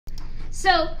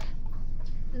So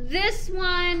this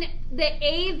one, the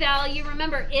a value,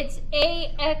 remember, it's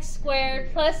ax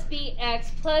squared plus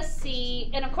bx plus c,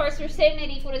 and of course we're setting it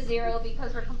equal to 0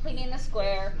 because we're completing the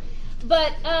square.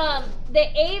 But the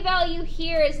a value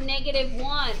here is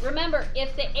 -1. Remember,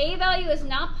 if the a value is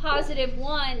not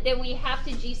 +1, then we have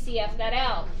to GCF that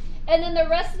out. And then the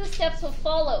rest of the steps will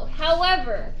follow.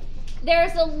 However,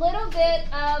 there's a little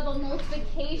bit of a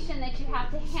multiplication that you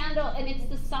have to handle, and it's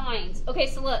the signs. Okay,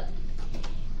 so look.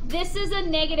 This is a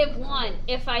 -1.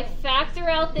 If I factor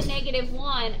out the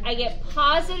 -1, I get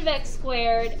positive x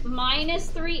squared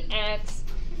minus 3x.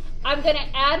 I'm going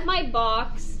to add my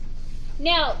box.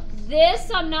 Now, this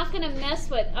I'm not going to mess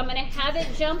with. I'm going to have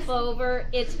it jump over.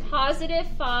 It's positive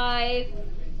 5,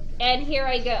 and here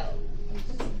I go.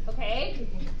 Okay?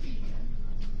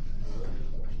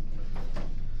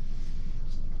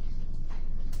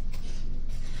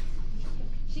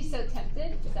 She's so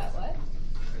tempted. Is that what?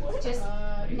 Just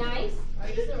nice. Are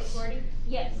you still recording?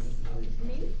 Yes.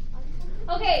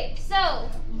 Okay, so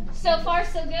far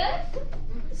so good?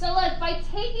 So look, by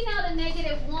taking out a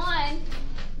 -1,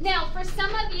 now for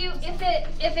some of you, if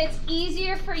it's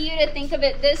easier for you to think of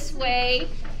it this way,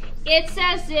 it's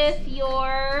as if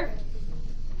you're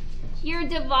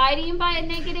dividing by a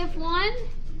 -1,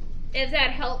 if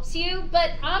that helps you.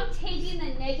 But I'm taking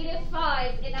the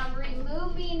 -5 and I'm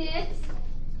removing it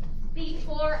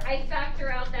before I factor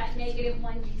out that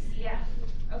 -1 GCF,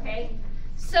 okay?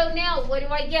 So now, what do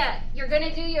I get? You're going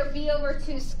to do your b over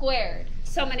 2 squared.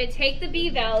 So I'm going to take the b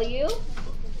value,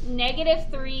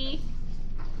 -3,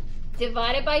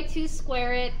 divided by 2,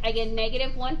 square it. I get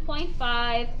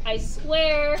 -1.5. I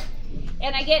square,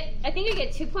 and I think I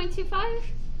get 2.25.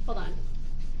 Hold on.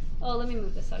 Oh, let me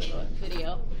move this out of the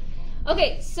video.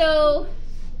 Okay, so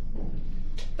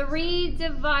 3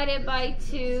 divided by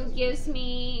 2 gives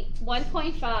me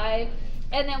 1.5,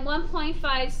 and then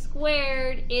 1.5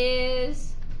 squared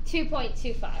is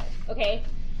 2.25, okay?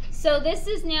 So this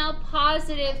is now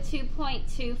positive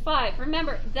 2.25.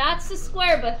 Remember, that's the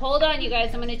square, but hold on, you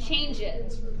guys, I'm going to change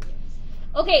it.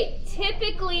 Okay,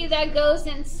 typically that goes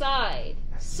inside.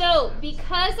 So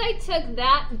because I took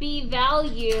that b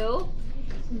value,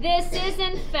 this is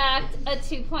in fact a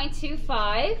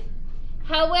 2.25.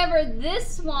 However,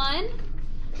 this one,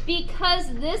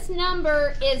 because this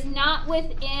number is not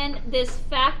within this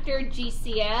factor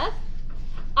GCF,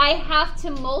 I have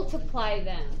to multiply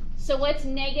them. So what's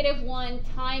 -1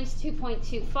 times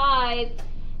 2.25?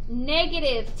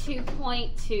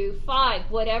 -2.25.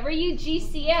 Whatever you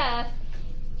GCF,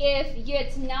 if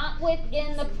it's not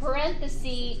within the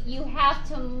parenthesis, you have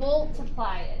to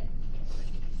multiply it.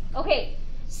 Okay,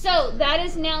 so that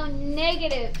is now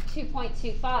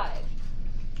 -2.25.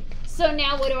 So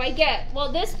now what do I get? Well,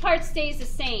 this part stays the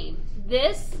same.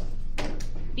 This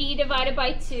b divided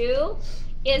by 2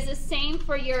 is the same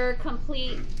for your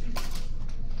complete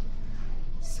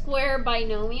square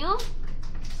binomial,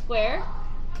 square.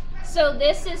 So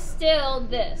this is still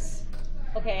this,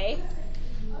 okay?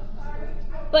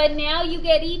 But now you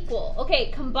get equal.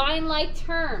 Okay, combine like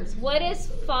terms. What is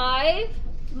 5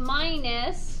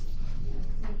 minus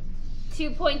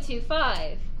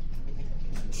 2.25?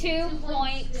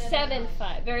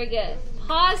 2.75. Very good.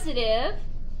 Positive.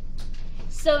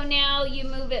 So now you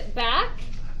move it back,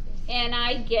 and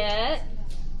I get,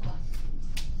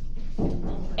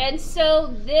 and so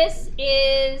this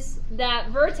is that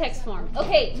vertex form.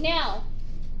 Okay, now,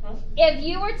 if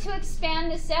you were to expand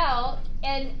this out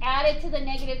and add it to the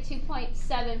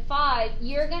 -2.75,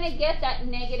 you're going to get that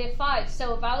 -5.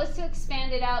 So if I was to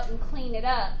expand it out and clean it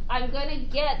up, I'm going to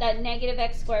get that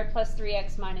 -x squared plus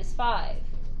 3x minus 5.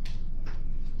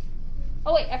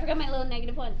 Oh wait, I forgot my little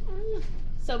 -1.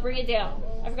 So bring it down.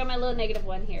 I forgot my little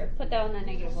 -1 here. Put that on that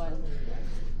 -1.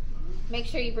 Make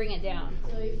sure you bring it down.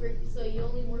 So you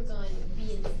only work on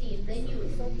B and C, and then you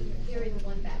carry the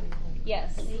 1 back.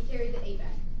 Yes. And then you carry the A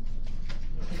back.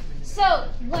 So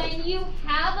when you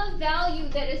have a value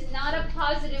that is not a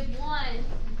 +1,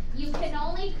 you can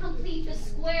only complete the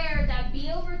square. That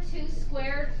b over 2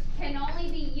 squared can only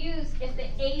be used if the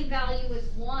a value is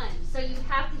 1. So you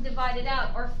have to divide it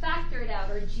out or factor it out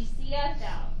or GCF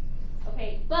out.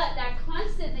 Okay, but that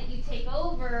constant that you take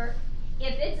over,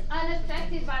 if it's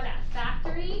unaffected by that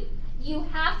factoring, you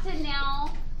have to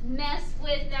now mess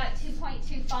with that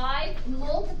 2.25,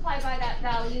 multiply by that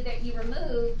value that you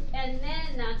removed, and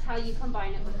then that's how you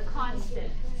combine it with the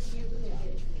constant.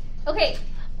 Okay,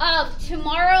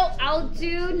 tomorrow I'll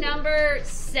do number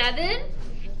 7,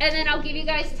 and then I'll give you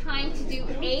guys time to do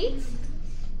 8.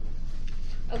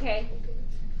 Okay.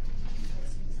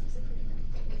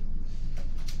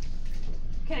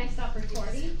 Can I stop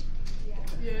recording?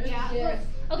 Yeah.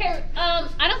 Okay,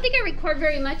 I don't think I record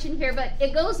very much in here, but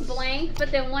it goes blank,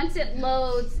 but then once it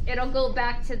loads, it'll go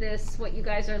back to this, what you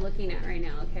guys are looking at right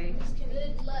now, okay?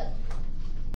 Good luck.